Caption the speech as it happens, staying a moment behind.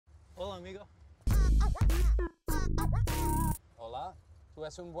Hola, amigo. Hola. ¿Tú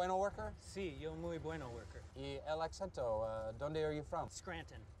es un bueno worker? Sí, yo muy bueno worker. Y el acento, ¿dónde are you from?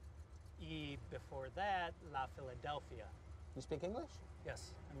 Scranton. Y before that, La Philadelphia. You speak English?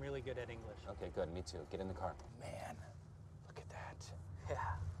 Yes, I'm really good at English. Okay, good. Me too. Get in the car. Man, look at that. Yeah.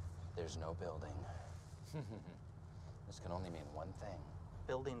 There's no building. This can only mean one thing.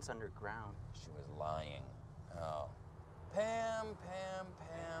 Buildings underground. She was lying. Oh. Pam, Pam,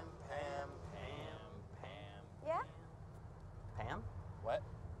 Pam, Pam, Pam, Pam. Yeah? Pam? What?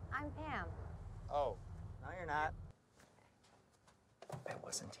 I'm Pam. Oh. No, you're not. I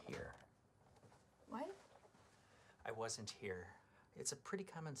wasn't here. What? I wasn't here. It's a pretty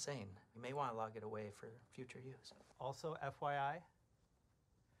common saying. You may want to log it away for future use. Also, FYI,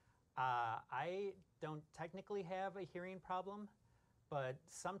 I don't technically have a hearing problem, but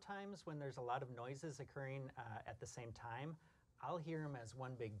sometimes when there's a lot of noises occurring at the same time, I'll hear them as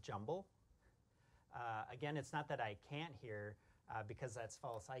one big jumble. Again, it's not that I can't hear, because that's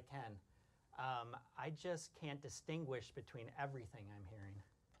false, I can. I just can't distinguish between everything I'm hearing.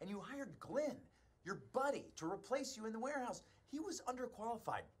 And you hired Glenn, your buddy, to replace you in the warehouse. He was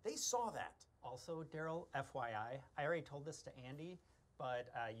underqualified. They saw that. Also, Daryl, FYI, I already told this to Andy, but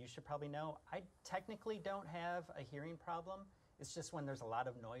you should probably know, I technically don't have a hearing problem. It's just when there's a lot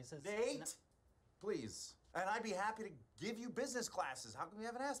of noises. Nate, please. And I'd be happy to give you business classes. How come you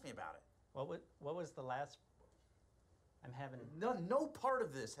haven't asked me about it? What was the last? I'm having... No part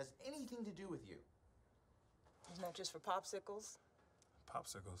of this has anything to do with you. Isn't that just for popsicles?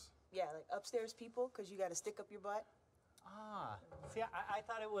 Popsicles? Yeah, like upstairs people, because you got to stick up your butt. Ah, see, I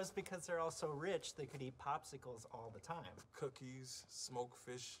thought it was because they're all so rich they could eat popsicles all the time. Cookies, smoked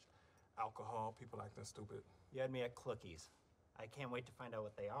fish, alcohol, people acting stupid. You had me at cookies. I can't wait to find out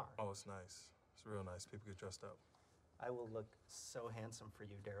what they are. Oh, it's nice. It's real nice. People get dressed up. I will look so handsome for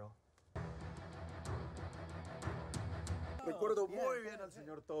you, Daryl. Recuerdo muy bien al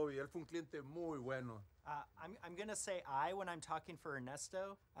señor Toby. Él fue un cliente muy bueno. I'm gonna say I when I'm talking for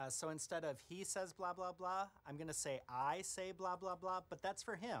Ernesto. So instead of he says blah, blah, blah, I'm gonna say I say blah, blah, blah, but that's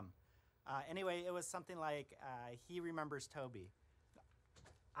for him. Anyway, it was something like he remembers Toby.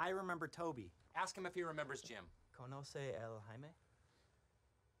 I remember Toby. Ask him if he remembers Jim. ¿Conoce el Jaime?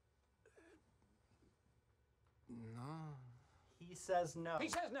 No. He says no. He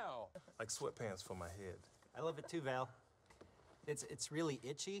says no. Like sweatpants for my head. I love it too, Val. It's really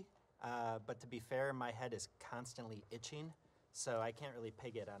itchy, but to be fair, my head is constantly itching, so I can't really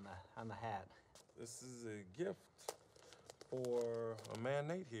peg it on the hat. This is a gift for a man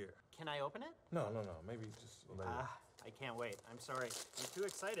Nate here. Can I open it? No. Maybe just later. I can't wait. I'm sorry. I'm too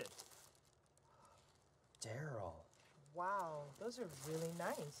excited. Daryl. Wow, those are really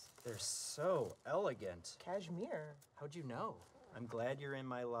nice. They're so elegant. Cashmere. How'd you know? I'm glad you're in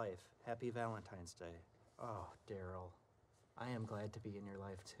my life. Happy Valentine's Day. Oh, Daryl. I am glad to be in your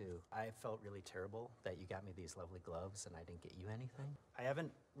life, too. I felt really terrible that you got me these lovely gloves and I didn't get you anything. I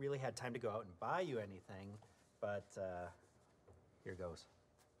haven't really had time to go out and buy you anything, but here goes.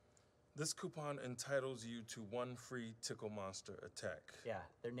 This coupon entitles you to 1 free Tickle Monster attack. Yeah,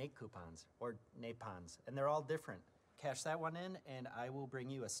 they're Nate coupons, or Napons, and they're all different. Cash that one in, and I will bring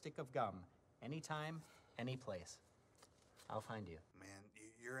you a stick of gum. Anytime, any place. I'll find you. Man,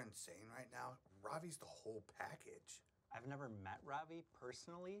 you're insane right now. Ravi's the whole package. I've never met Ravi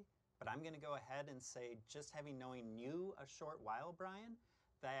personally, but I'm gonna go ahead and say, just having known you a short while, Brian,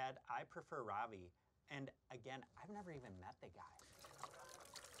 that I prefer Ravi. And again, I've never even met the guy.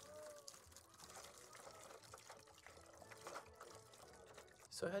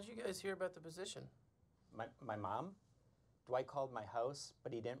 So how'd you guys hear about the position? My mom? Dwight called my house,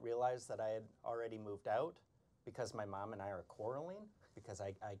 but he didn't realize that I had already moved out because my mom and I are quarreling because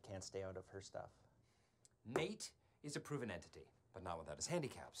I can't stay out of her stuff. Nate is a proven entity, but not without his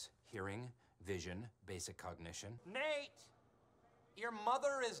handicaps. Hearing, vision, basic cognition. Nate! Your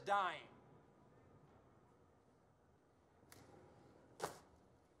mother is dying.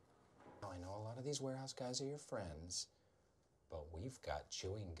 I know a lot of these warehouse guys are your friends, but we've got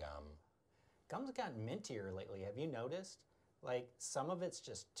chewing gum. Gum's gotten mintier lately, have you noticed? Like, some of it's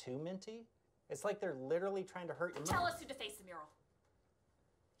just too minty. It's like they're literally trying to hurt your Tell mom. us who defaced the mural.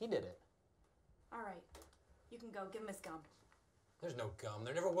 He did it. All right, you can go. Give him his gum. There's no gum.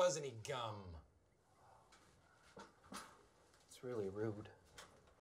 There never was any gum. It's really rude.